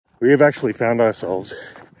We have actually found ourselves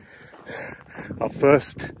our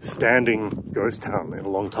first standing ghost town in a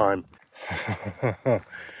long time.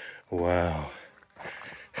 Wow.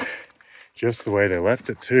 Just the way they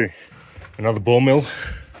left it too. Another ball mill.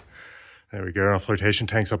 There we go, our flotation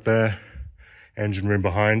tank's up there. Engine room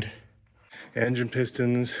behind. Engine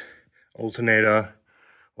pistons, alternator,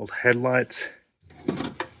 old headlights.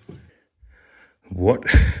 What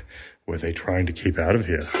were they trying to keep out of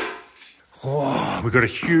here? Oh, we've got a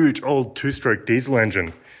huge old two-stroke diesel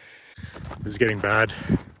engine. This is getting bad.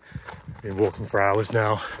 Been walking for hours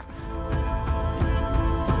now.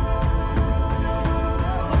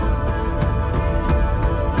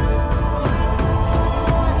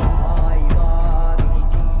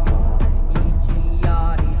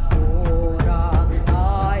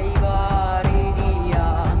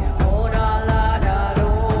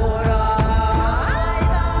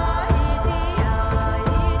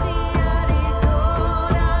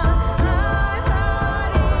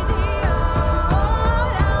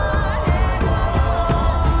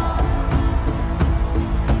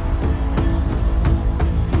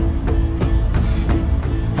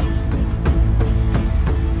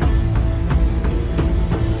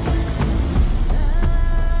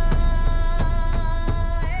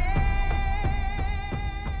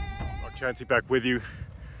 Chancey back with you,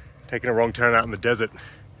 taking a wrong turn out in the desert.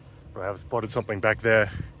 I have spotted something back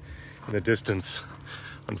there in the distance.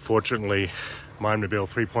 Unfortunately, Mine-Mobile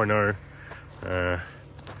 3.0,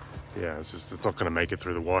 yeah, it's not going to make it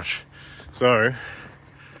through the wash. So,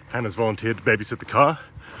 Hannah's volunteered to babysit the car,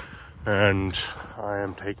 and I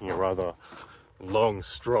am taking a rather long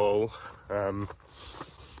stroll.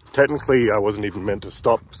 Technically, I wasn't even meant to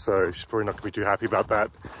stop, so she's probably not going to be too happy about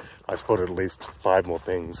that. I spotted at least 5 more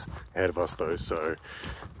things ahead of us though, so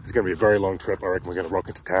it's going to be a very long trip. I reckon we're going to rock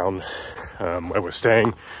into town where we're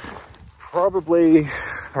staying probably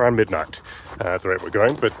around midnight at the rate we're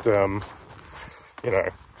going, but you know,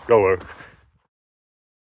 YOLO.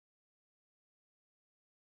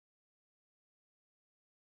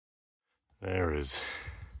 There is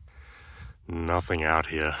nothing out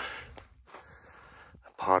here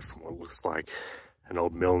apart from what looks like an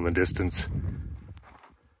old mill in the distance.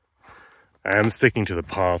 I am sticking to the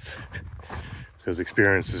path because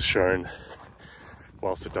experience has shown,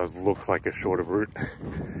 whilst it does look like a shorter route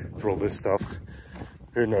through all this stuff,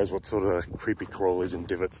 who knows what sort of creepy crawlies and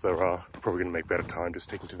divots there are. Probably going to make better time just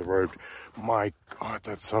sticking to the road. My God,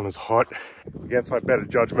 that sun is hot. Against my better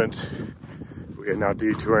judgment, we are now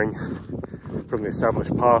detouring from the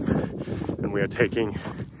established path and we are taking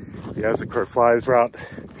the as the crow flies route.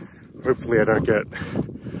 Hopefully I don't get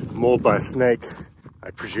mauled by a snake. I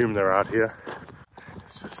presume they're out here.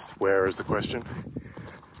 It's just, where is the question?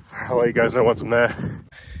 I'll let you guys know once I'm there.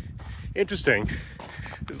 Interesting.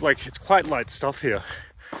 It's quite light stuff here.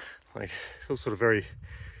 Like, it feels sort of very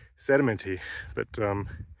sedimenty, but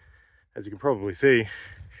as you can probably see,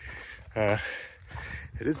 it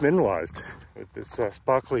is mineralized with this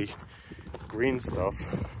sparkly green stuff.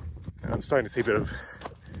 And I'm starting to see a bit of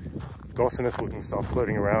gossiness looking stuff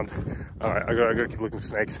floating around. Alright, I gotta keep looking for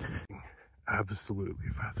snakes. Absolutely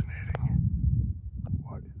fascinating.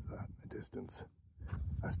 What is that in the distance?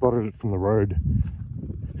 I spotted it from the road.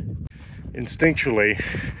 Instinctually,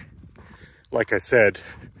 like I said,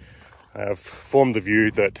 I have formed the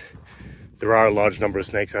view that there are a large number of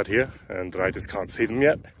snakes out here and that I just can't see them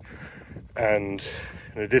yet. And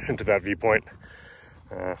in addition to that viewpoint,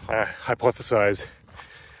 I hypothesize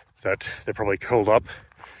that they're probably curled up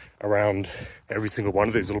around every single one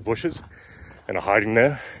of these little bushes and are hiding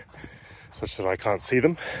there, such that I can't see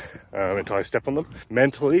them until I step on them.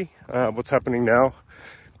 Mentally, what's happening now,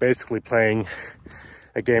 basically playing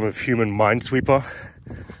a game of human minesweeper,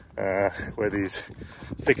 where these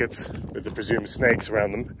thickets with the presumed snakes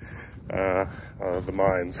around them are the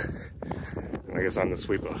mines. And I guess I'm the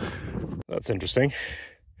sweeper. That's interesting.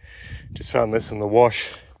 Just found this in the wash,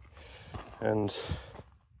 and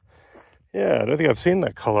yeah, I don't think I've seen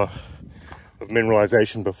that color of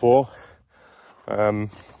mineralization before.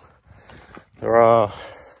 There are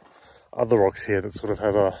other rocks here that sort of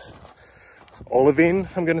have a olivine,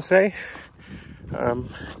 I'm going to say,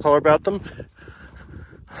 color about them.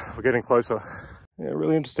 We're getting closer. Yeah,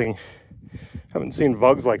 really interesting. Haven't seen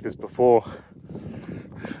vugs like this before.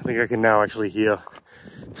 I think I can now actually hear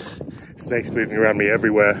snakes moving around me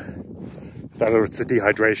everywhere. That or it's a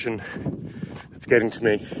dehydration. It's getting to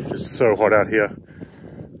me. It's so hot out here.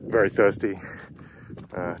 Very thirsty.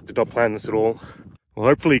 Did not plan this at all. Well,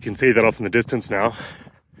 hopefully you can see that off in the distance now.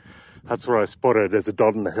 That's where I spotted. There's a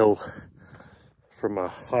dot in the hill from a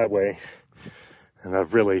highway, and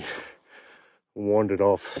I've really wandered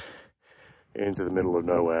off into the middle of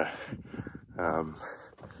nowhere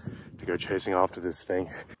to go chasing after this thing.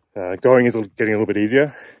 Going is getting a little bit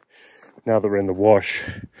easier now that we're in the wash,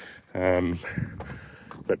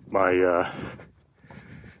 but my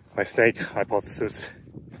snake hypothesis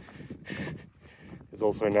is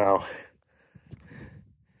also now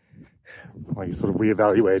like sort of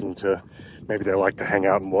reevaluating to maybe they like to hang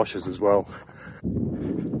out in washes as well.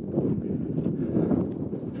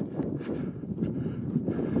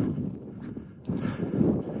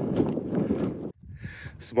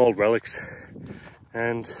 Some old relics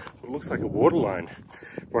and what looks like a water line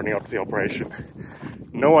running up to the operation.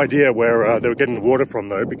 No idea where they were getting the water from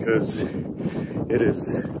though, because it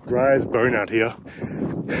is dry as bone out here.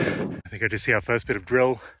 I think I just see our first bit of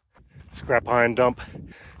drill, scrap iron dump.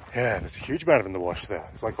 Yeah, there's a huge amount of it in the wash there.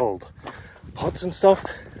 It's like old pots and stuff.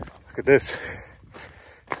 Look at this.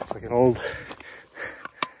 It's like an old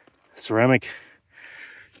ceramic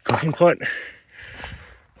cooking pot.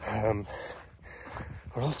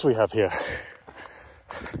 What else do we have here?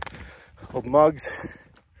 Old mugs,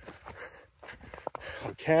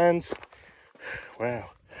 old cans. Wow.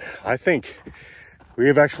 I think we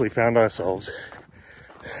have actually found ourselves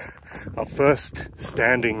our first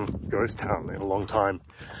standing ghost town in a long time.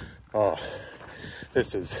 Oh,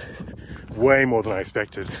 this is way more than I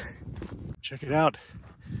expected. Check it out.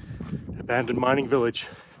 Abandoned mining village.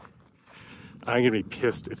 I'm gonna be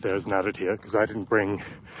pissed if there's an adit here, because I didn't bring,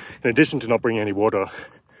 in addition to not bringing any water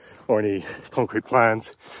or any concrete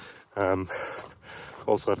plans,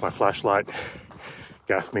 also left my flashlight,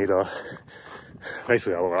 gas meter.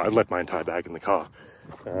 Basically, I left my entire bag in the car,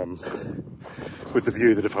 with the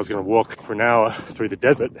view that if I was going to walk for an hour through the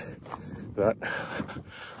desert, that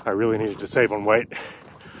I really needed to save on weight.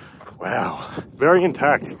 Wow, very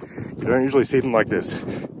intact. You don't usually see them like this.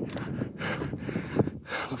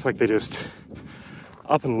 Looks like they just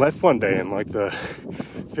up and left one day in like the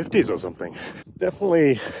 50s or something.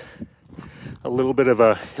 Definitely a little bit of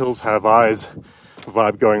a hills have eyes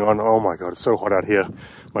vibe going on. Oh my god, it's so hot out here.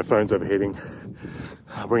 My phone's overheating.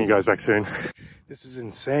 I'll bring you guys back soon. This is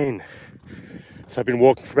insane. So I've been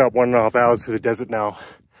walking for about 1.5 hours through the desert now.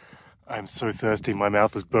 I'm so thirsty, my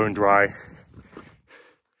mouth is bone dry.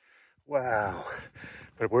 Wow.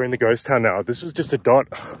 But we're in the ghost town now. This was just a dot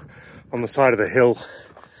on the side of the hill.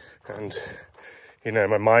 And, you know,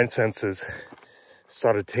 my mind sensors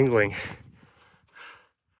started tingling.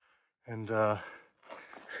 And,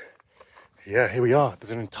 yeah, here we are.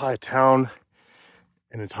 There's an entire town,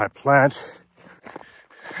 an entire plant.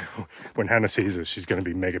 When Hannah sees this, she's going to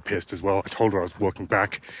be mega pissed as well. I told her I was walking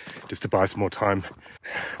back just to buy some more time.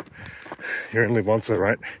 You only live once though,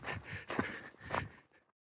 right?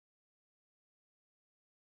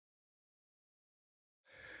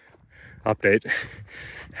 Update.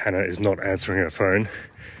 Hannah is not answering her phone,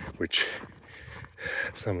 which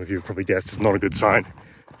some of you have probably guessed is not a good sign.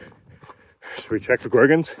 Should we check for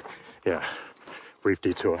Gorgons? Yeah, brief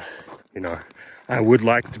detour. You know, I would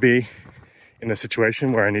like to be in a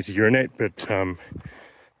situation where I need to urinate, but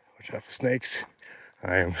watch out for snakes.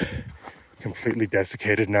 I am completely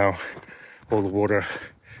desiccated now. All the water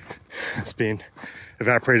has been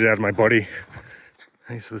evaporated out of my body.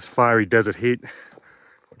 Thanks to this fiery desert heat.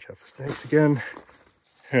 Watch out for snakes again.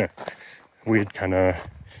 Yeah, weird kind of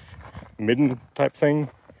midden type thing.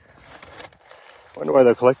 Wonder why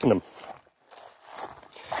they're collecting them.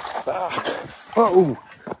 Ah. Oh,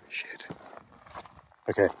 shit.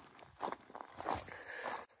 Okay.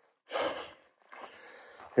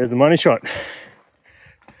 Here's the money shot.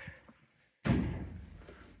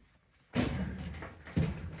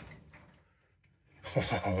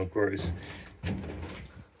 Oh, gross.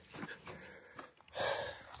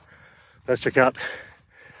 Let's check out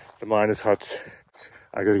the miners' huts.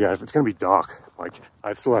 I gotta go. It's gonna be dark. Like,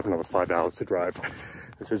 I still have another 5 hours to drive.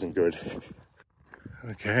 This isn't good.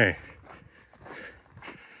 Okay.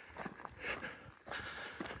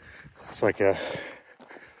 It's like a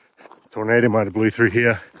tornado might have blew through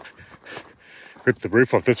here. Ripped the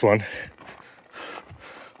roof off this one.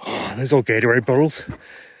 Oh, there's all Gatorade bottles.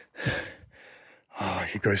 Oh,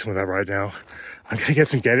 you go some of that right now. I'm gonna get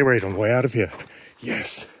some Gatorade on the way out of here.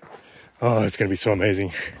 Yes. Oh, it's gonna be so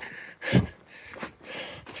amazing.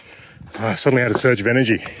 I suddenly had a surge of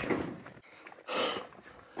energy.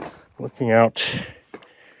 Looking out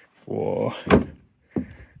for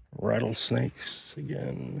rattlesnakes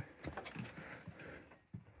again.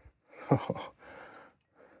 Oh.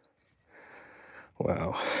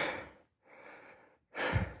 Wow.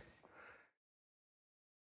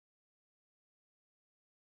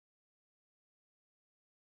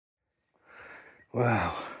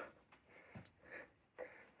 Wow.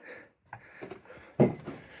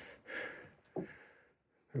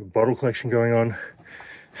 Bottle collection going on.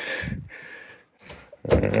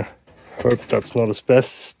 Hope that's not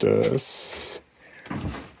asbestos.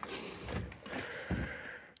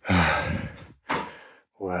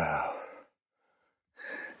 Wow.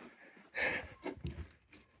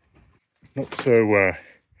 Not so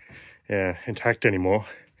intact anymore.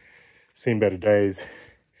 Seen better days.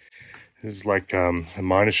 This is like a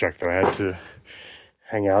miner shack that I had to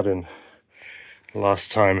hang out in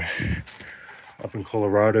last time up in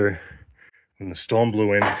Colorado when the storm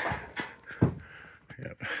blew in.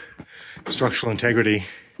 Yep. Structural integrity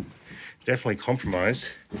definitely compromised.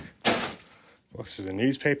 Boxes of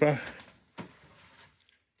newspaper.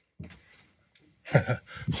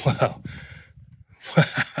 Wow.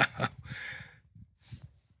 Wow.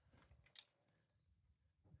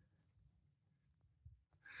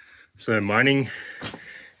 So mining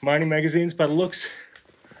magazines by the looks.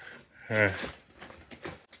 Look,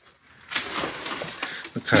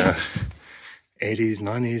 80s,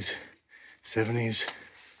 90s, 70s.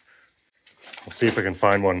 I'll see if I can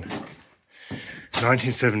find one.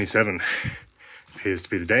 1977 appears to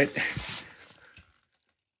be the date.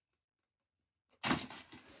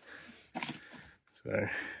 So,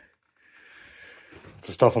 lots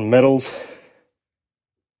of stuff on metals.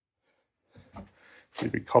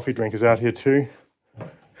 Pretty big coffee drinkers out here too.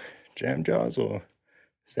 Jam jars or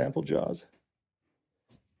sample jars.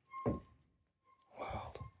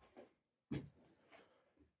 Wild.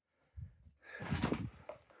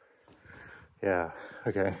 Yeah,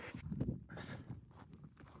 okay.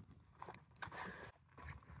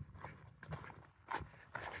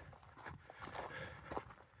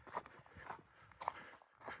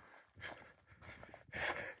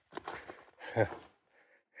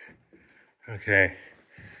 Okay,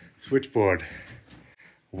 switchboard,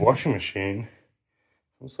 washing machine,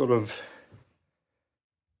 some sort of,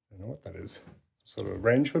 I don't know what that is, some sort of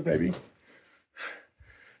range hood maybe?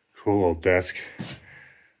 Cool old desk,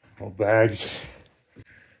 old bags,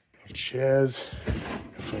 old chairs,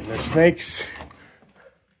 hopefully no snakes.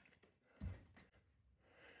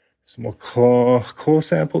 Some more core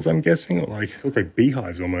samples, I'm guessing, or look like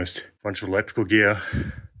beehives almost. Bunch of electrical gear.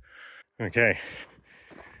 Okay.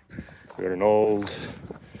 We got an old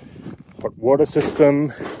hot water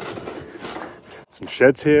system. Some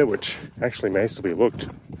sheds here, which actually may still be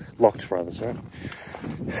locked rather, sorry.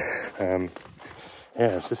 Yeah,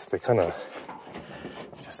 it's just they kind of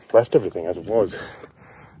just left everything as it was.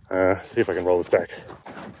 See if I can roll this back.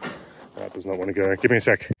 That does not want to go. Give me a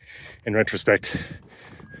sec. In retrospect,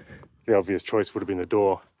 the obvious choice would have been the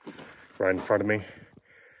door right in front of me.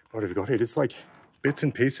 What have we got here? It's like bits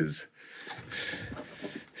and pieces.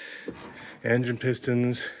 Engine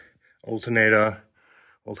pistons, alternator,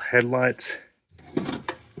 old headlights,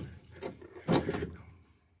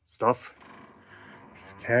 stuff,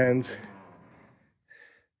 cans,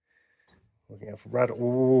 looking out for rat.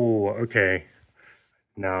 Oh, okay.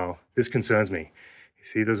 Now, this concerns me. You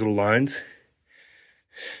see those little lines?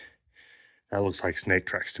 That looks like snake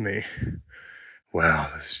tracks to me. Wow,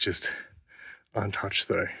 this is just untouched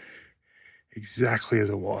though. Exactly as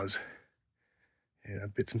it was. Yeah,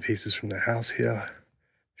 bits and pieces from their house here. A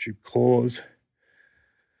few cores.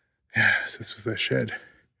 Yes, this was their shed.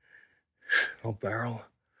 Old barrel.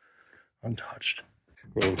 Untouched.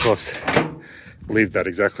 Well, of course, leave that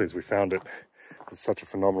exactly as we found it. It's such a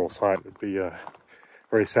phenomenal sight. It'd be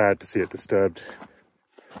very sad to see it disturbed.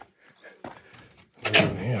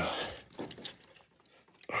 Yeah.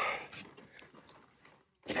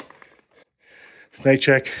 Snake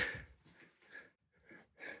check.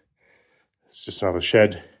 It's just another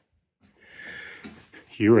shed.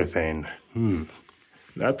 Urethane.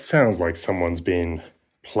 That sounds like someone's been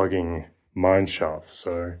plugging mine shafts,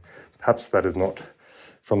 so perhaps that is not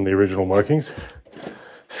from the original workings.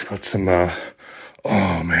 Got some, oh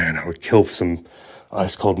man, I would kill for some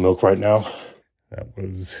ice cold milk right now. That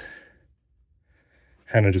was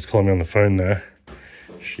Hannah just called me on the phone there.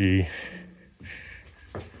 She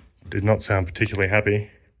did not sound particularly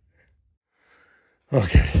happy.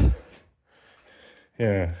 Okay.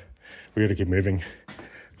 Yeah, we gotta keep moving.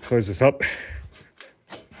 Close this up.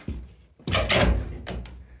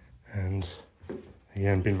 And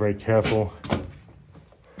again, been very careful.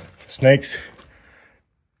 Snakes.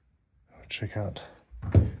 I'll check out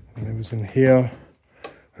whatever's in here.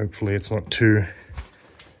 Hopefully it's not too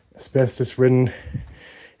asbestos ridden.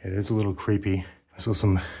 It is a little creepy. I saw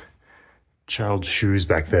some child shoes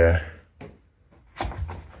back there.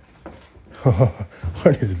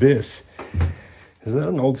 What is this? Is that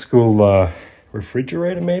an old school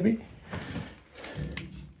refrigerator maybe?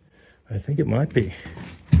 I think it might be.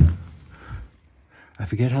 I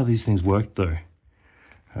forget how these things worked though.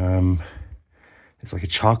 It's like a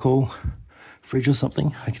charcoal fridge or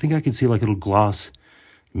something. I think I can see like a little glass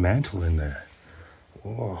mantle in there.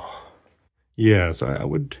 Whoa. Yeah, so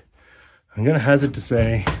I'm gonna hazard to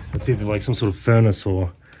say it's either like some sort of furnace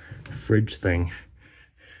or fridge thing.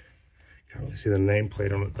 Can't really see the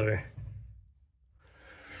nameplate on it though.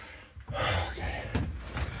 Okay,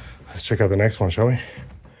 let's check out the next one, shall we?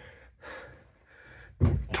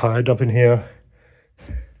 Tired up in here.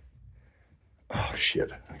 Oh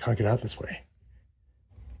shit, I can't get out this way.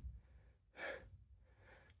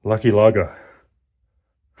 Lucky lager.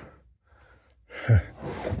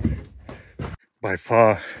 By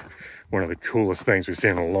far one of the coolest things we've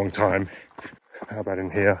seen in a long time. How about in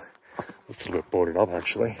here? It's a little bit boarded up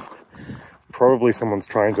actually. Probably someone's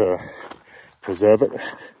trying to preserve it,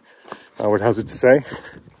 I would hazard to say.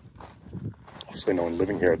 Obviously no one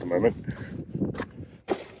living here at the moment.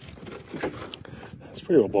 It's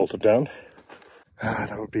pretty well bolted down.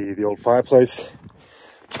 That would be the old fireplace.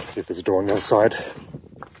 Let's see if there's a door on the other side.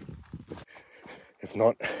 If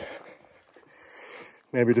not,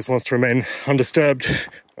 maybe it just wants to remain undisturbed.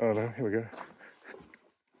 Oh no, here we go.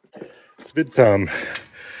 It's a bit,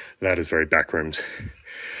 that is very backrooms.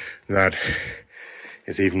 That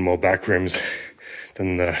is even more backrooms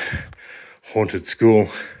than the haunted school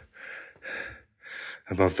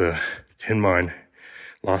above the tin mine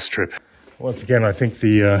last trip. Once again, I think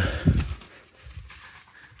the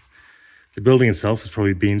building itself has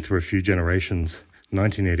probably been through a few generations.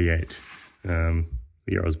 1988, the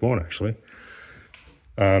year I was born actually.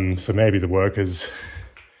 So maybe the workers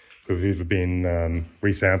who've either been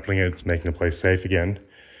resampling it, making the place safe again,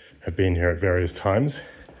 have been here at various times.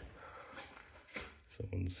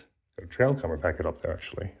 Someone's got a trail camera packet up there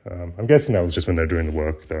actually. I'm guessing that was just when they were doing the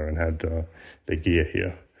work there and had their gear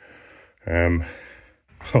here.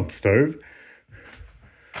 Old stove.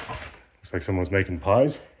 Looks like someone's making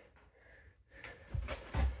pies.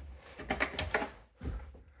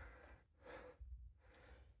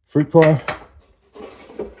 Fruit bar.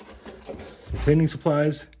 Cleaning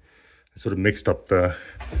supplies. They sort of mixed up the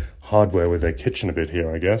hardware with their kitchen a bit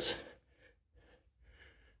here, I guess.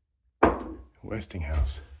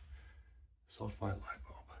 Westinghouse. Soft white light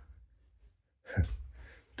bulb.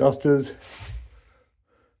 Dusters.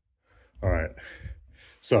 Alright.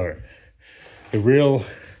 So, the real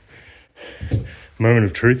moment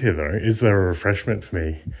of truth here though, is there a refreshment for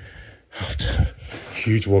me after a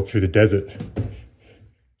huge walk through the desert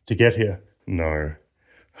to get here? No.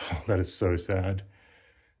 Oh, that is so sad.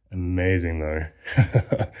 Amazing though.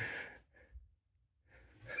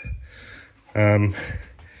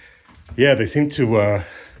 Yeah, they seem to,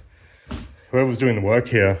 whoever was doing the work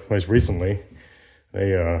here most recently,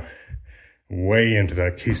 they are way into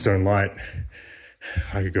that Keystone Light.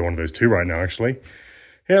 I could go on those two right now actually.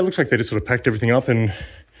 Yeah, it looks like they just sort of packed everything up and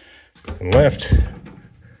left.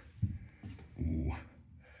 Ooh,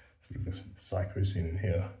 sort of this psycho scene in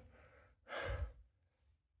here.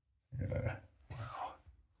 Yeah, wow.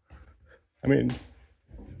 I mean,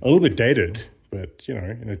 a little bit dated, but you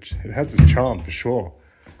know, it has its charm for sure.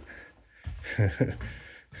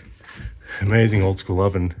 Amazing old school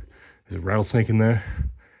oven. Is it rattlesnake in there?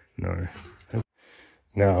 No.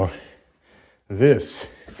 Now, this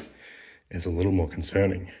is a little more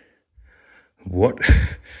concerning. What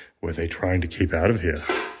were they trying to keep out of here?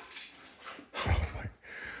 Oh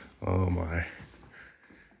my. Oh my.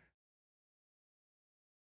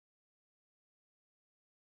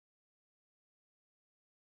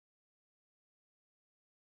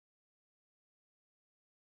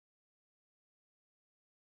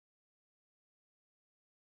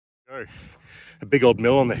 Oh, a big old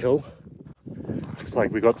mill on the hill. Looks like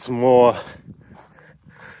we got some more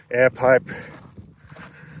air pipe,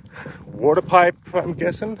 water pipe, I'm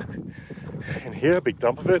guessing. In here, a big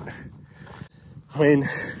dump of it. I mean,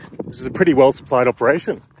 this is a pretty well supplied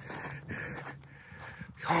operation.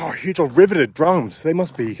 Oh, huge old riveted drums. They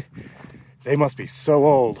must be so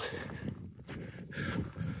old.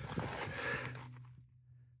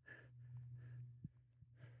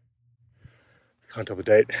 Can't tell the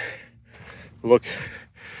date. Look,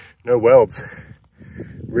 no welds,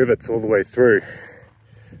 rivets all the way through,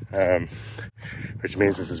 which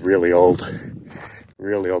means this is really old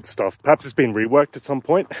stuff. Perhaps it's been reworked at some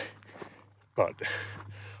point, but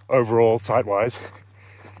overall, site-wise,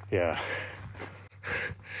 yeah,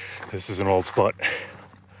 this is an old spot.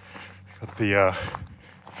 Got the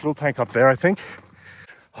fuel tank up there, I think.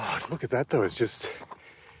 Oh, look at that though,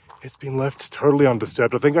 it's been left totally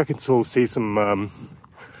undisturbed. I think I can still see some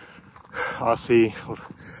RC or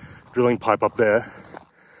drilling pipe up there.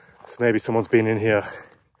 So maybe someone's been in here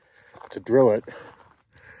to drill it.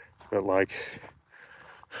 But like,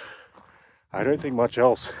 I don't think much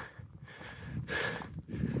else.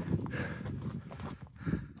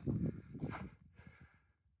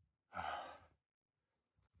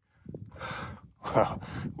 Wow,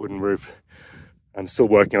 wooden roof. I'm still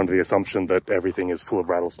working under the assumption that everything is full of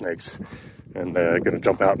rattlesnakes and they're going to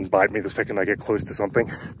jump out and bite me the second I get close to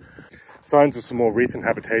something. Signs of some more recent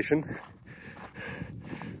habitation.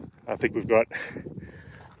 I think we've got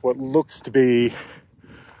what looks to be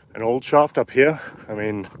an old shaft up here. I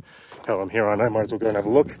mean, hell, I'm here, aren't I? Might as well go and have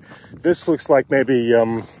a look. This looks like maybe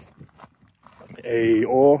no,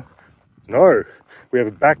 we have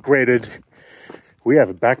a backgraded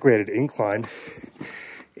incline.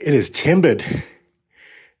 It is timbered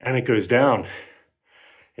and it goes down.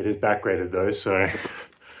 It is backgraded though, so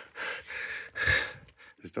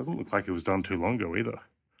this doesn't look like it was done too long ago either.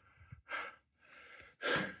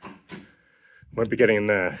 Won't be getting in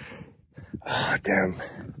there. Ah, damn.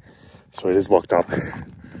 So it is locked up.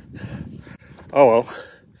 Oh well.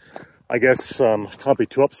 I guess can't be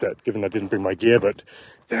too upset given I didn't bring my gear, but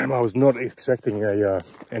damn, I was not expecting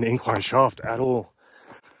an incline shaft at all.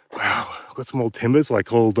 Wow, I've got some old timbers,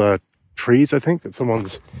 like old trees, I think, that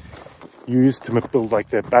someone's used to build like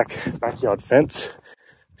their backyard fence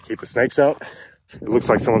to keep the snakes out. It looks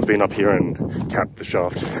like someone's been up here and capped the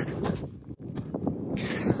shaft.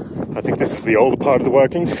 I think this is the older part of the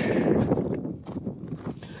workings.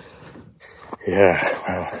 Yeah,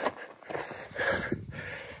 wow.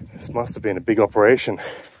 This must have been a big operation.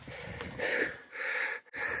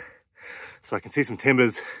 So I can see some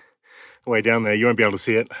timbers way down there. You won't be able to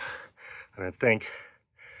see it, I don't think.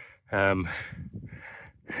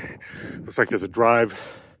 Looks like there's a drive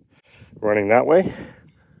running that way.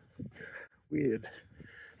 Weird.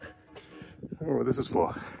 I don't know what this is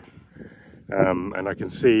for. And I can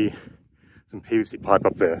see some PVC pipe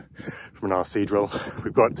up there from an RC drill.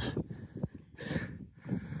 We've got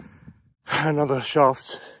another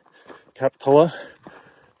shaft cap collar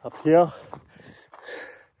up here.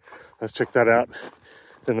 Let's check that out.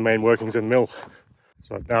 Then the main workings in the mill.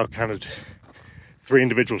 So I've now counted 3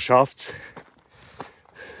 individual shafts.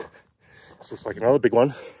 This looks like another big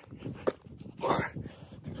one.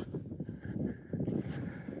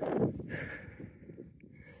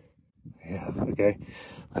 Yeah, okay.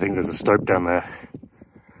 I think there's a stope down there.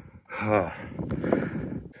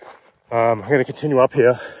 I'm going to continue up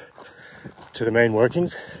here to the main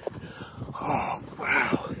workings. Oh,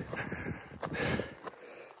 wow.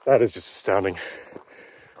 That is just astounding.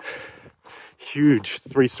 Huge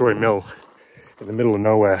 3-story mill in the middle of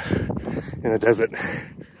nowhere in the desert.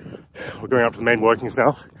 We're going up to the main workings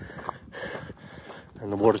now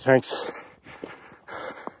and the water tanks.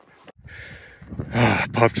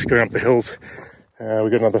 Puffed going up the hills. We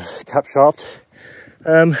got another cap shaft.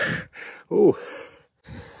 Ooh,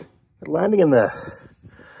 landing in there.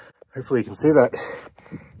 Hopefully you can see that.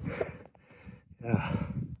 Yeah.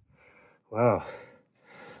 Wow.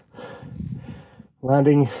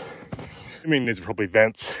 Landing. I mean, these are probably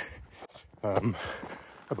vents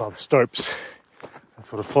above stopes. And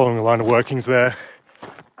sort of following the line of workings there.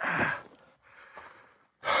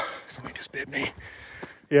 Something just bit me.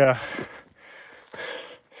 Yeah.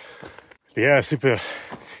 Yeah, super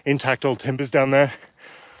intact old timbers down there.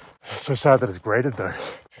 So sad that it's graded though.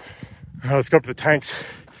 Let's go up to the tanks,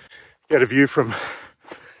 get a view from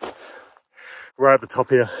right at the top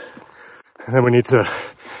here, and then we need to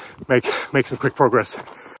make some quick progress.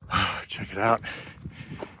 Check it out.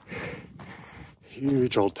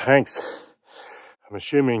 Huge old tanks. I'm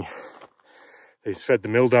assuming these fed the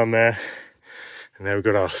mill down there, and then we've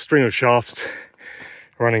got a string of shafts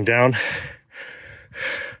running down.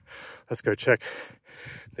 Let's go check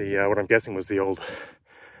the what I'm guessing was the old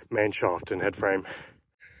main shaft and head frame.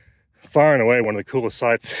 Far and away one of the coolest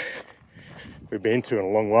sites we've been to in a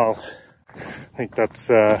long while. I think that's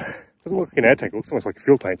doesn't look like an air tank, it looks almost like a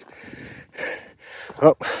fuel tank.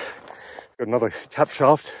 Oh, got another cap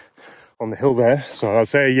shaft on the hill there. So I'd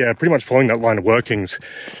say, yeah, pretty much following that line of workings.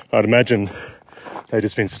 I'd imagine they've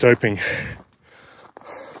just been stoping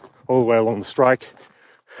all the way along the strike.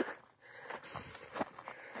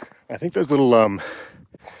 I think those little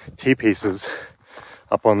T-pieces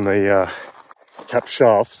up on the cap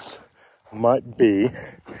shafts might be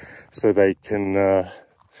so they can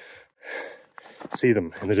see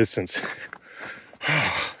them in the distance.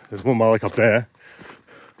 There's one Malik up there.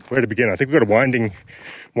 Where to begin? I think we've got a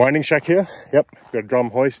winding shack here. Yep, we've got a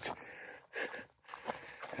drum hoist.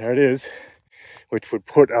 There it is, which would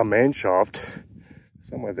put our main shaft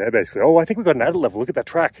somewhere there basically. Oh, I think we've got an adder level. Look at that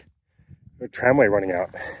track. A tramway running out.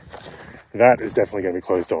 That is definitely going to be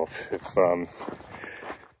closed off if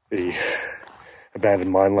the abandoned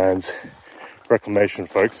mine lands reclamation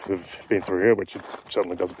folks have been through here, which it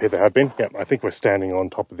certainly does appear they have been. Yep, I think we're standing on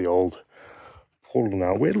top of the old portal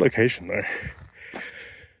now. Weird location though.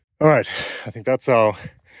 All right, I think that's our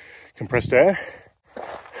compressed air.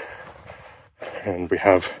 And we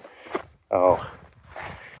have our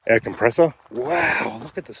air compressor. Wow,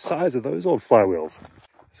 look at the size of those old flywheels.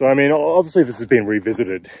 So, I mean, obviously this has been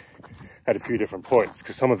revisited at a few different points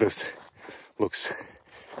because some of this looks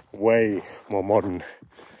way more modern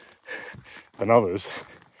than others.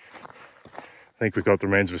 I think we've got the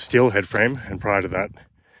remains of a steel head frame, and prior to that,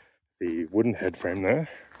 the wooden head frame there.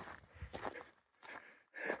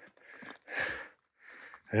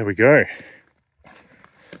 There we go.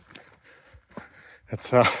 That's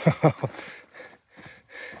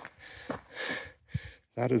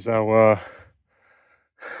that is our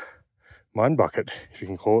mine bucket, if you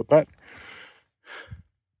can call it that.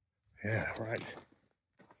 Yeah, right.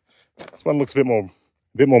 This one looks a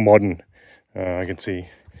bit more modern. I can see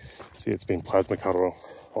it's been plasma cut or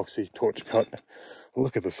oxy torch cut.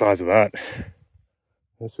 Look at the size of that.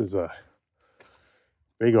 This is a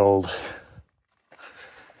big old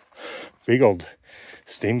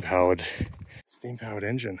steam powered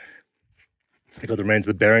engine. They got the remains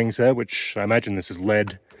of the bearings there, which I imagine this is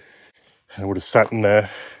lead. And it would have sat in there,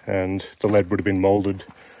 and the lead would have been molded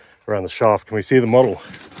around the shaft. Can we see the model?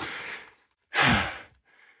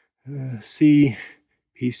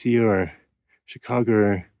 CPC or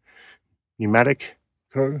Chicago Pneumatic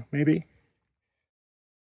Co. maybe.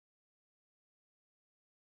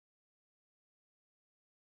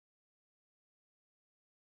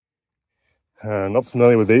 Not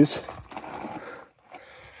familiar with these.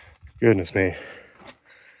 Goodness me.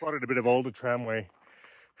 Spotted a bit of older tramway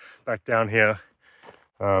back down here.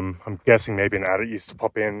 I'm guessing maybe an adit used to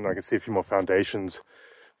pop in. I can see a few more foundations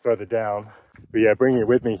further down. But yeah, bringing it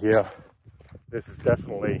with me here, this is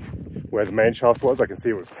definitely where the main shaft was. I can see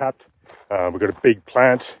it was capped. We've got a big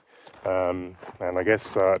plant and I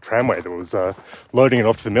guess a tramway that was loading it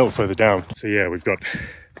off to the mill further down. So yeah, we've got,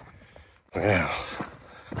 wow,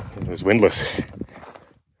 there's windlass.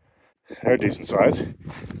 They're a decent size,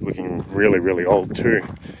 looking really, really old too.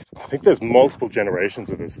 I think there's multiple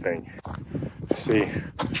generations of this thing. See,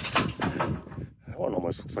 that one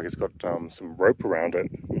almost looks like it's got some rope around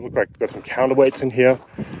it. It looks like it's got some counterweights in here.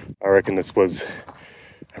 I reckon this was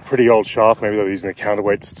a pretty old shaft. Maybe they were using the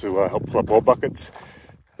counterweights to help pull up ore buckets.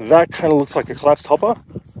 That kind of looks like a collapsed hopper,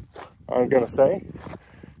 I'm gonna say.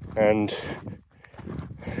 And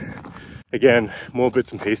again, more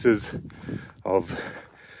bits and pieces of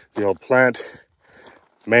the old plant.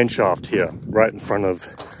 Main shaft here, right in front of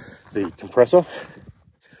the compressor.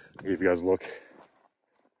 I'll give you guys a look.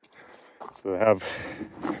 So they have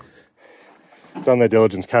done their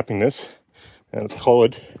diligence capping this, and it's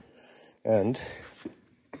collared, and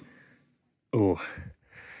oh,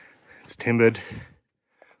 it's timbered.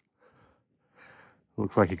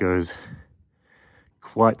 Looks like it goes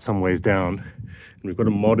quite some ways down. And we've got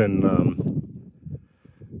a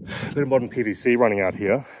bit of modern PVC running out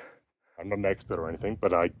here. I'm not an expert or anything,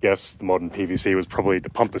 but I guess the modern PVC was probably to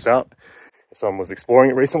pump this out. Someone was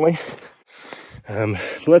exploring it recently.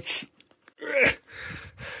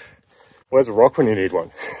 Where's a rock when you need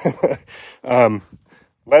one?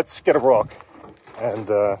 Let's get a rock and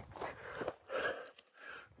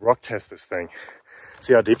rock test this thing.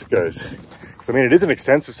 See how deep it goes. Because I mean, it is an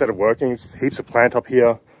extensive set of workings. Heaps of plant up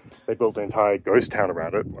here. They built an entire ghost town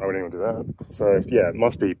around it. Why would anyone do that? So yeah, it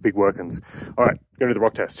must be big workings. All right, go to the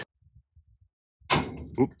rock test.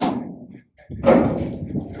 Oop.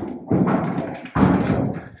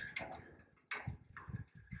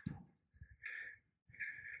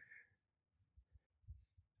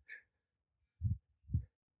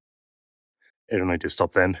 It only just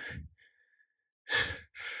stopped then.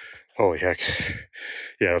 Holy heck.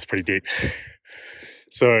 Yeah, that's pretty deep.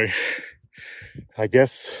 So I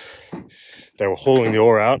guess they were hauling the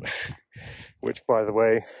ore out, which by the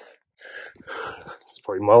way, it's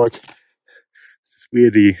probably Moloch. It's this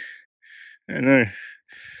weirdy, I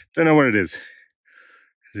don't know what it is.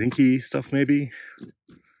 Zinky stuff maybe?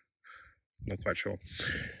 Not quite sure.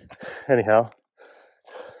 Anyhow,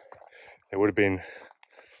 they would have been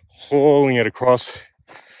hauling it across,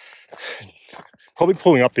 probably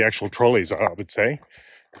pulling up the actual trolleys, I would say,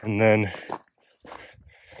 and then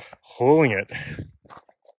hauling it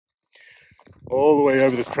all the way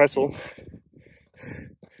over this trestle,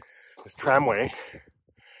 this tramway,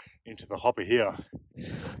 into the hopper here.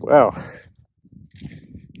 Wow.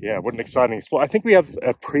 Yeah, what an exciting explore. I think we have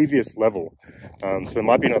a previous level, so there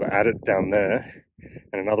might be another adit down there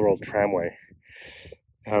and another old tramway.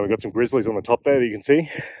 We've got some grizzlies on the top there that you can see.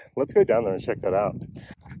 Let's go down there and check that out.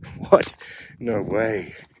 What? No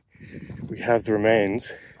way. We have the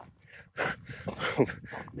remains of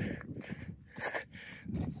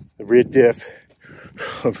the rear diff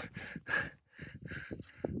of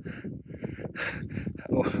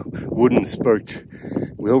a wooden spoked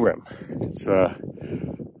wheel rim. It's a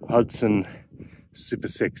Hudson Super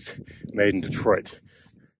 6 made in Detroit.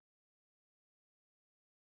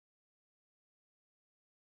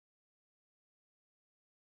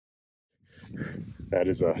 That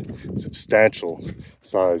is a substantial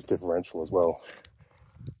size differential as well.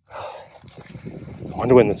 I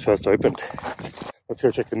wonder when this first opened. Let's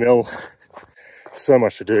go check the mill. So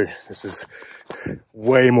much to do. This is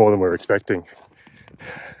way more than we were expecting.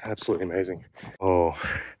 Absolutely amazing. Oh,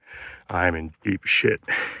 I am in deep shit.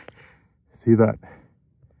 See that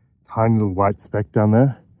tiny little white speck down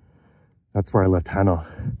there? That's where I left Hannah.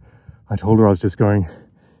 I told her I was just going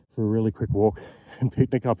for a really quick walk and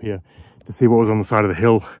picnic up here to see what was on the side of the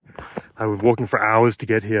hill. I was walking for hours to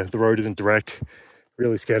get here. The road isn't direct.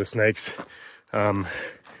 Really scared of snakes.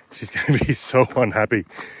 She's going to be so unhappy.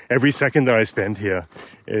 Every second that I spend here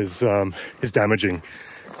is damaging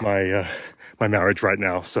my my marriage right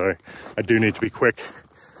now. So I do need to be quick.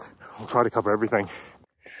 I'll try to cover everything.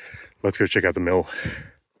 Let's go check out the mill.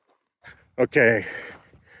 Okay,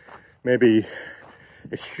 maybe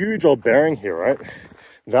a huge old bearing here, right?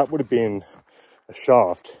 That would have been a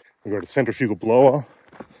shaft. We got a centrifugal blower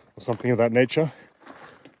or something of that nature.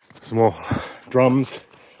 Some more drums,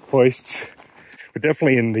 hoists. We're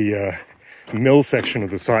definitely in the mill section of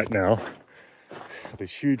the site now.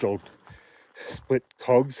 These huge old split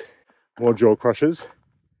cogs, more jaw crushers.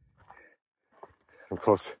 Of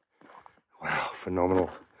course, wow, phenomenal.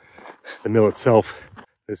 The mill itself,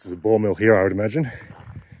 this is a ball mill here, I would imagine.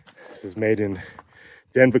 This is made in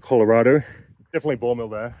Denver, Colorado. Definitely ball mill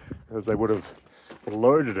there, because they would have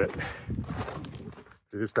loaded it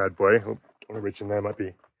to this bad boy. Oh, don't want to reach in there, might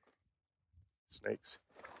be snakes.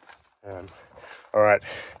 All right,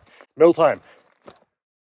 mill time.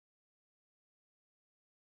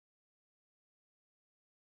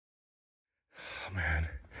 Oh man,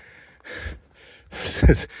 this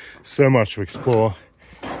is so much to explore.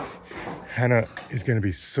 Hannah is going to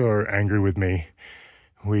be so angry with me.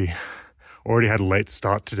 We already had a late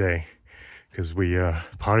start today because we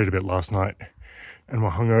partied a bit last night and we're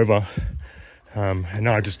hungover. And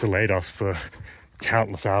now I just delayed us for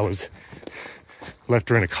countless hours. Left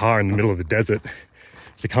her in a car in the middle of the desert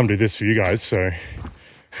to come do this for you guys. So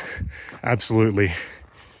absolutely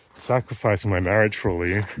sacrificing my marriage for all of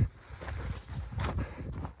you.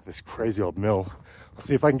 This crazy old mill. I'll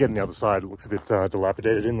see if I can get on the other side. It looks a bit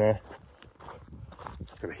dilapidated in there.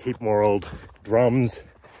 It's got a heap more old drums,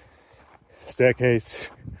 staircase,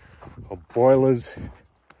 old boilers.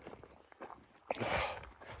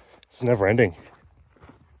 It's never ending.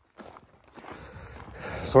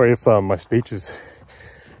 Sorry if my speech is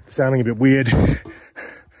sounding a bit weird.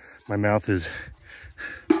 My mouth is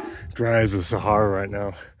dry as the Sahara right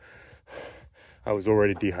now. I was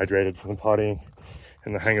already dehydrated from the partying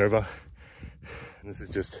and the hangover. And this has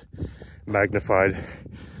just magnified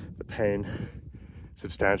the pain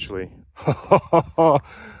substantially.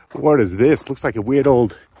 What is this? Looks like a weird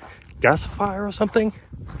old gasifier or something.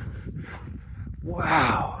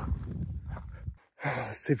 Wow.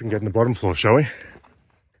 Let's see if we can get in the bottom floor, shall we?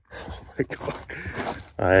 Oh my God.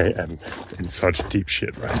 I am in such deep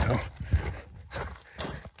shit right now.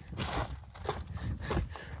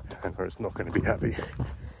 And I was not going to be happy.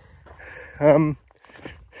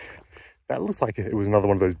 That looks like it was another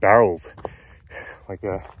one of those barrels. Like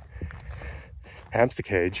a hamster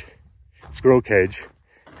cage, squirrel cage.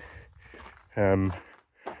 And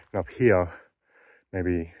up here,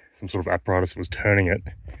 maybe some sort of apparatus was turning it,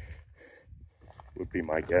 would be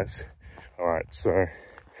my guess. All right, so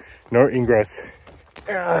no ingress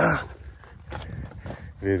via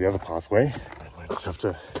the other pathway. I just have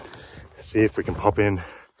to see if we can pop in.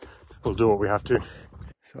 We'll do what we have to.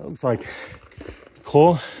 So it looks like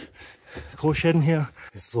core shed in here.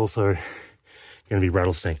 This is also going to be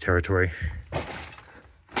rattlesnake territory.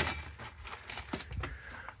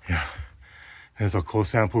 Yeah, there's our core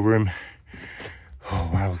sample room. Oh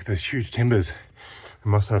wow, look at those huge timbers. We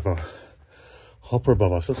must have a hopper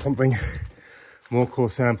above us or something. More core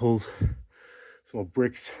samples, some more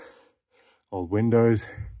bricks, old windows,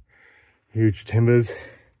 huge timbers.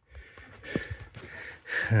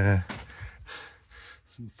 Some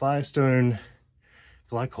Firestone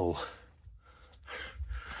glycol.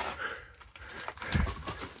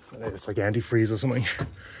 It's like antifreeze or something.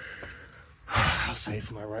 How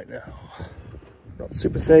safe am I right now? Not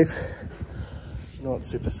super safe. Not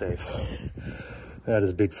super safe. That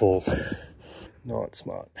is a big fall. Not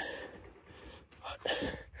smart. But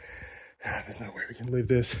there's no way we can leave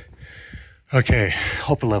this. Okay,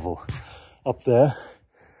 hopper level. Up there,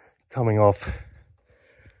 coming off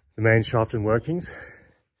the main shaft and workings.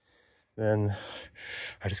 Then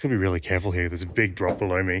I just gotta be really careful here. There's a big drop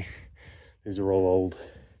below me. These are all old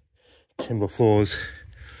timber floors.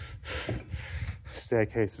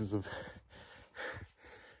 Staircases of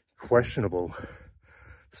questionable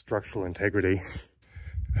structural integrity.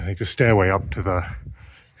 I think the stairway up to the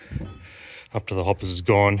hoppers is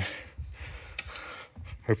gone.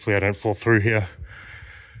 Hopefully I don't fall through here.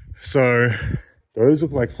 So those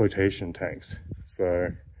look like flotation tanks.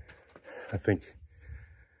 So I think,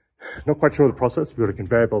 not quite sure of the process. We've got a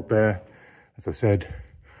conveyor belt there. As I said,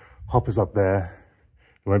 hoppers up there.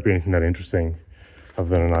 There won't be anything that interesting other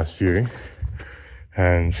than a nice view.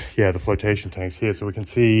 And yeah, the flotation tanks here. So we can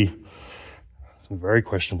see some very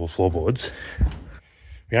questionable floorboards.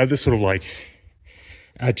 We have this sort of like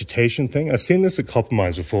agitation thing. I've seen this at copper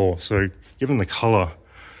mines before. So given the color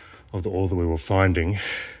of the ore that we were finding,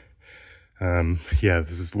 yeah,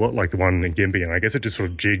 this is a lot like the one in Gympie, and I guess it just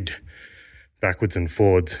sort of jigged backwards and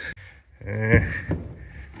forwards.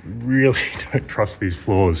 Really don't trust these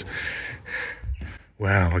floors.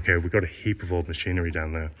 Wow, okay, we've got a heap of old machinery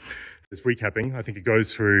down there. Just recapping, I think it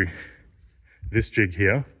goes through this jig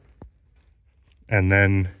here, and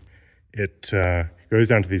then it goes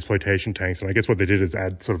down to these flotation tanks, and I guess what they did is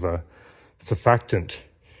add sort of a surfactant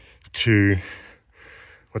to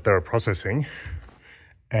what they were processing,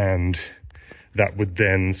 and that would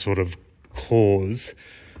then sort of cause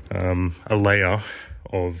a layer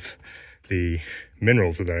of the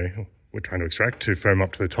minerals that they were trying to extract to foam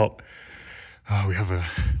up to the top. We have a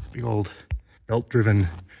big old belt-driven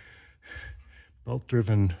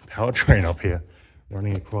powertrain up here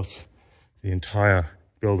running across the entire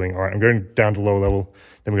building. All right, I'm going down to lower level,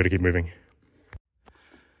 then we've got to keep moving.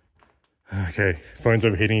 Okay, phone's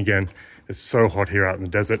overheating again. It's so hot here out in the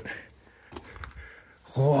desert.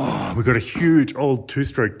 Oh, we've got a huge old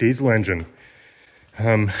two-stroke diesel engine.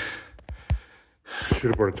 Should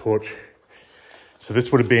have brought a torch. So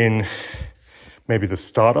this would have been maybe the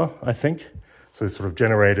starter, I think. So this sort of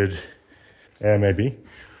generated air maybe.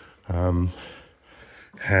 And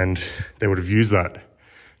they would have used that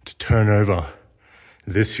to turn over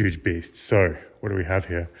this huge beast. So what do we have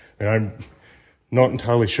here? And I'm not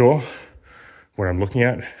entirely sure what I'm looking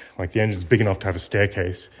at. Like the engine's big enough to have a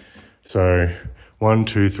staircase. So 1,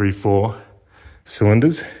 2, 3, 4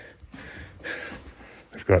 cylinders.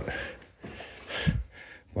 We've got a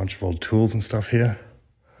bunch of old tools and stuff here.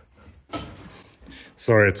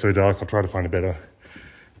 Sorry it's so dark, I'll try to find a better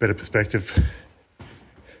perspective.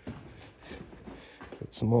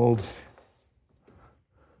 Got some old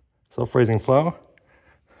self-raising flour.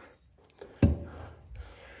 So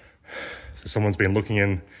someone's been looking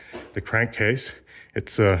in the crankcase.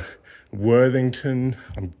 It's a Worthington,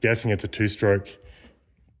 I'm guessing it's a two-stroke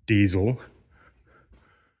diesel.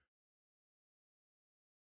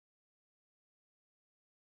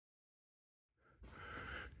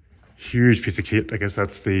 Huge piece of kit. I guess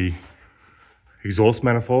that's the exhaust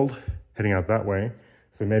manifold heading out that way.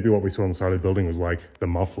 So maybe what we saw on the side of the building was like the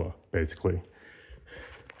muffler, basically.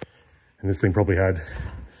 And this thing probably had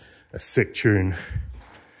a sick tune.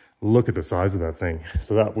 Look at the size of that thing.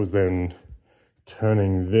 So that was then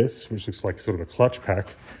turning this, which looks like sort of a clutch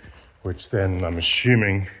pack, which then I'm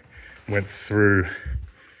assuming went through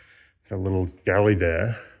the little galley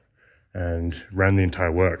there and ran the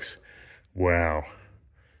entire works. Wow.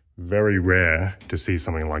 Very rare to see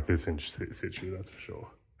something like this in situ, that's for sure.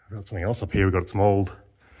 We've got something else up here. We've got some old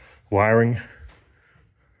wiring.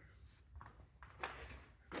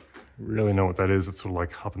 Really know what that is. It's sort of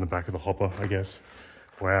like up in the back of the hopper, I guess.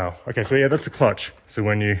 Wow. Okay, so yeah, that's the clutch. So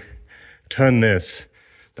when you turn this,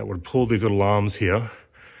 that would pull these little arms here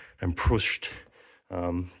and pushed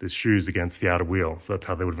the shoes against the outer wheel. So that's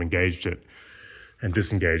how they would have engaged it and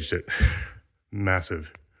disengaged it.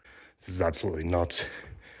 Massive. This is absolutely nuts.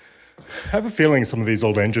 I have a feeling some of these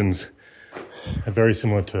old engines are very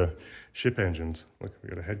similar to ship engines. Look, we've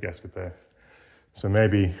got a head gasket there. So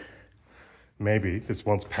maybe this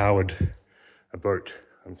once powered a boat,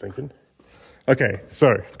 I'm thinking. Okay,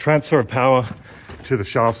 so transfer of power to the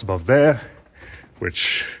shafts above there,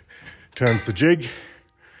 which turns the jig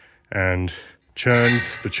and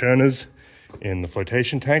churns the churners in the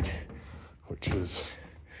flotation tank, which is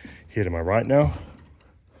here to my right now.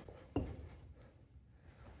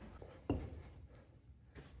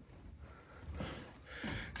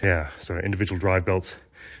 Yeah, so individual drive belts,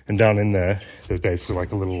 and down in there, there's basically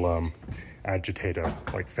like a little agitator,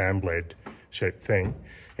 like fan blade shaped thing.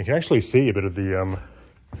 You can actually see a bit of the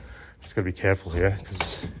Just gotta be careful here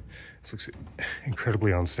because this looks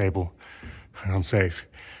incredibly unstable and unsafe.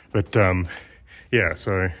 But yeah,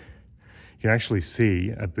 so you can actually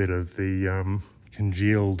see a bit of the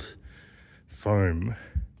congealed foam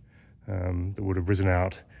that would have risen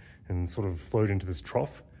out and sort of flowed into this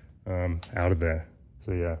trough out of there.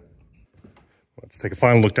 So yeah, let's take a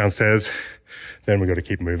final look downstairs, then we've got to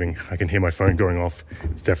keep moving. I can hear my phone going off.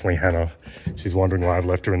 It's definitely Hannah. She's wondering why I've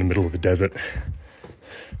left her in the middle of the desert.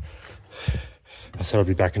 I said I'll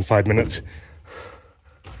be back in 5 minutes.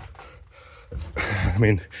 I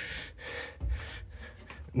mean,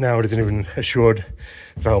 now it isn't even assured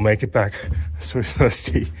that I'll make it back. I'm so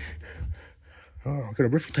thirsty. Oh, I've got a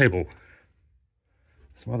riffle table.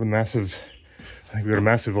 Some other massive, I think we've got a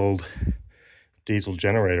massive old diesel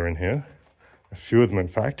generator in here. A few of them, in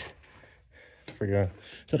fact. It's like a,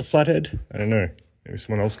 is that a flathead? I don't know. Maybe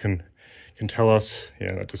someone else can tell us.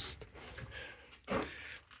 Yeah, that just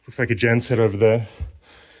looks like a gen set over there.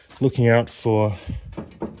 Looking out for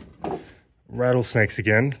rattlesnakes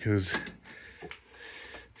again, because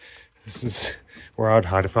this is where I'd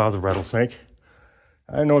hide if I was a rattlesnake.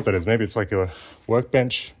 I don't know what that is. Maybe it's like a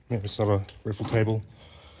workbench. Maybe it's not a riffle table.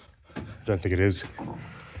 I don't think it is.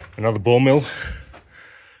 Another ball mill.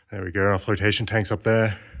 There we go. Our flotation tank's up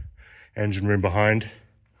there. Engine room behind.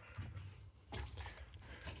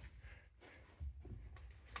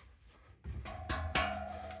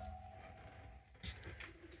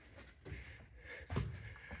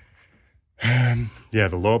 Yeah,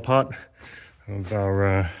 the lower part of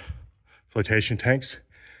our flotation tanks.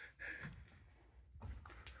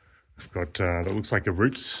 We've got, that looks like a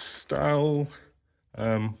roots style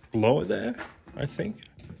blower there, I think.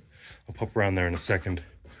 I'll pop around there in a second.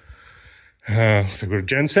 So we've got a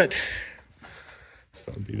gen set. So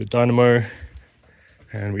that would be the dynamo.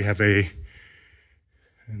 And we have a, I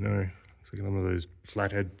don't know, it's like one of those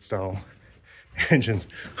flathead style engines.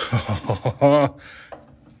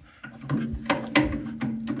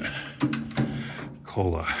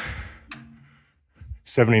 Cola.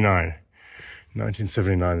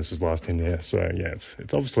 1979, this was last in here. So yeah, it's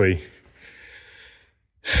obviously,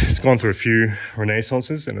 it's gone through a few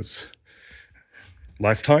renaissances in its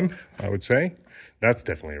lifetime, I would say. That's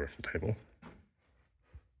definitely a riffle table.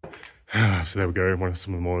 So there we go,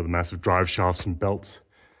 some of the massive drive shafts and belts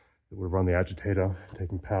that would run the agitator,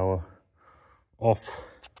 taking power off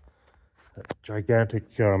that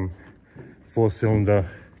gigantic 4-cylinder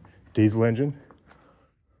diesel engine.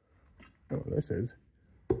 Oh, this is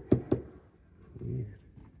weird.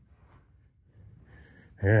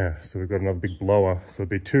 Yeah, so we've got another big blower. So there'll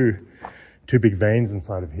be two big vanes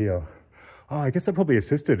inside of here. Oh, I guess that probably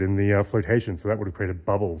assisted in the flotation, so that would have created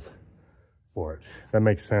bubbles for it. That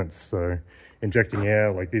makes sense. So injecting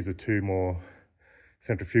air, like these are two more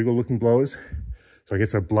centrifugal looking blowers. So I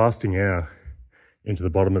guess they're blasting air into the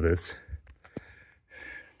bottom of this.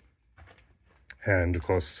 And of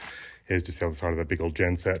course, here's just the other side of that big old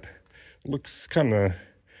gen set. Looks kind of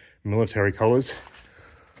military colors.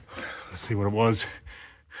 Let's see what it was.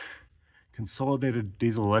 Consolidated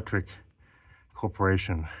Diesel Electric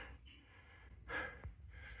Corporation.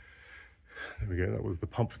 There we go, that was the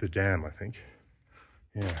pump for the dam, I think.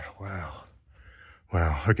 Yeah, wow.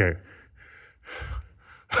 Wow, okay.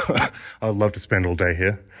 I'd love to spend all day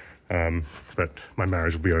here, but my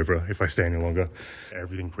marriage will be over if I stay any longer.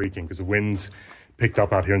 Everything creaking because the wind's picked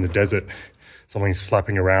up out here in the desert. Something's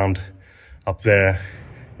flapping around up there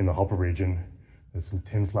in the hopper region. There's some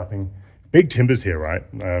tin flapping. Big timbers here, right?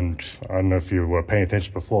 And I don't know if you were paying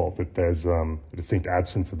attention before, but there's a distinct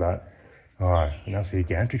absence of that. I now see a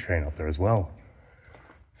gantry train up there as well.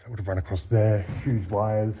 So that would have run across there. Huge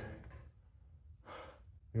wires.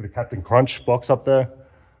 You got a Captain Crunch box up there.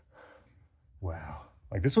 Wow.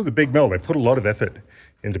 Like, this was a big mill. They put a lot of effort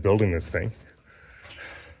into building this thing.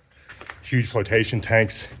 Huge flotation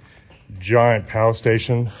tanks. Giant power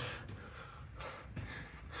station.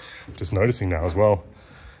 Just noticing now as well,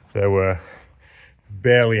 there were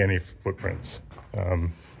barely any footprints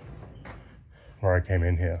where I came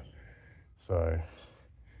in here. So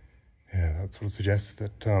yeah, that sort of suggests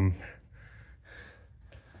that the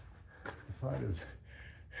site is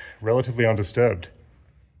relatively undisturbed.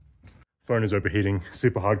 Phone is overheating,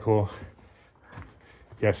 super hardcore.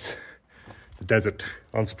 Yes, the desert,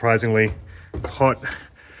 unsurprisingly, it's hot.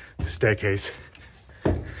 The staircase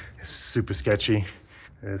is super sketchy.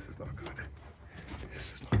 This is not good.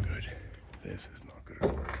 This is not good. This is not good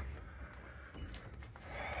at all.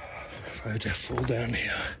 If I had to fall down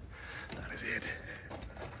here, that is it.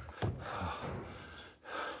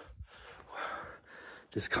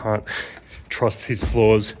 Just can't trust these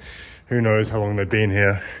floors. Who knows how long they've been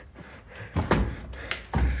here.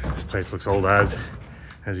 This place looks old as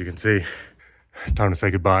you can see. Time to say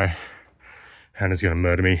goodbye. Hannah's gonna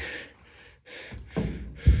murder me.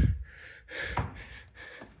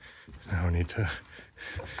 Now I need to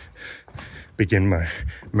begin my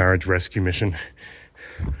marriage rescue mission.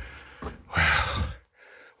 Wow,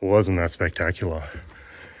 wasn't that spectacular?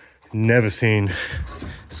 Never seen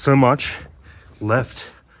so much left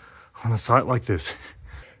on a site like this.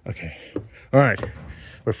 Okay, all right,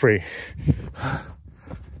 we're free.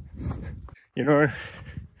 You know,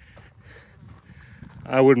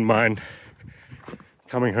 I wouldn't mind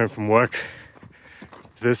coming home from work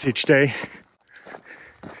to this each day.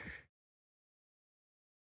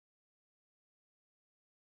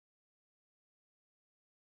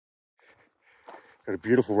 Got a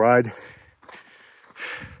beautiful ride,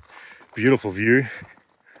 beautiful view.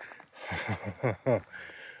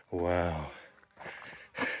 Wow,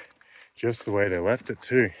 just the way they left it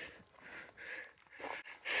too.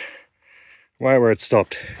 Right where it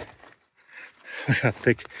stopped. Look how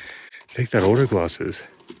thick that auto glass is.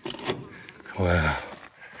 Wow.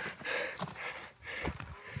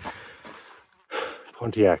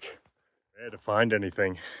 Pontiac. Rare to find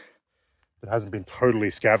anything that hasn't been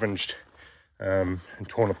totally scavenged and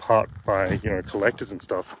torn apart by, you know, collectors and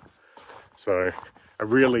stuff. So a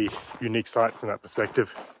really unique site from that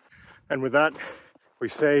perspective. And with that, we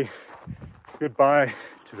say goodbye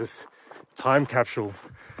to this time capsule,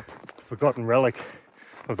 forgotten relic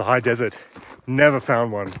of the high desert. Never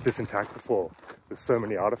found one this intact before with so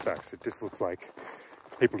many artifacts. It just looks like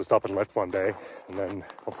people just up and left one day, and then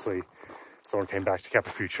obviously someone came back to cap a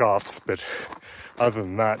few shafts, but other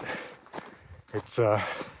than that, it's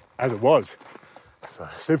as it was. So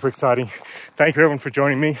super exciting. Thank you everyone for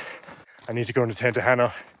joining me. I need to go and attend to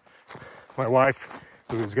Hannah, my wife,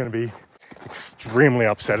 who is going to be extremely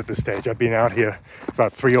upset at this stage. I've been out here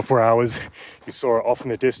about 3 or 4 hours. You saw her off in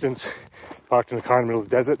the distance, parked in the car in the middle of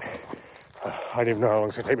the desert. I didn't even know how long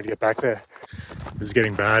it's going to take me to get back there. This is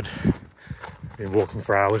getting bad. I've been walking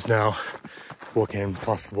for hours now. Walk in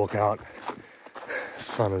plus the walk out. The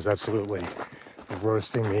sun is absolutely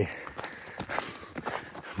roasting me.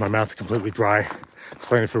 My mouth's completely dry.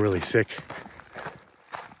 Starting to feel really sick.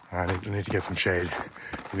 I need to get some shade.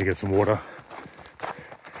 I need to get some water.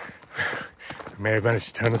 I may have managed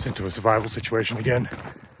to turn this into a survival situation again.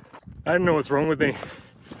 I don't know what's wrong with me.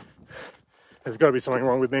 There's got to be something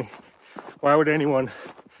wrong with me. Why would anyone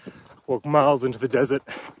walk miles into the desert,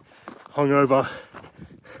 hungover,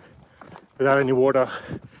 without any water?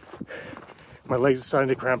 My legs are starting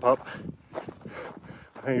to cramp up.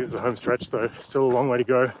 I think this is the home stretch though. Still a long way to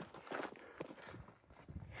go.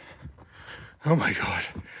 Oh my God.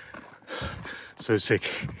 So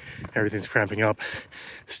sick. Everything's cramping up.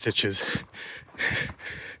 Stitches.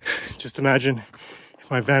 Just imagine if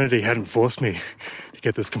my vanity hadn't forced me to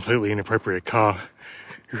get this completely inappropriate car.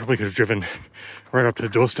 You probably could have driven right up to the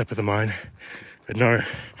doorstep of the mine. But no.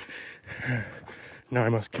 Now I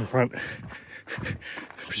must confront a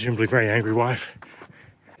presumably very angry wife.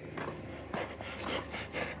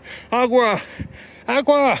 Agua!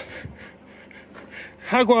 Agua!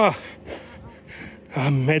 Agua!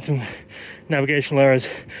 Made some navigational errors.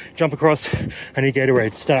 Jump across. I need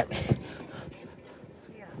Gatorade. Stat.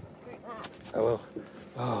 I will.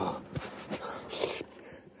 Oh.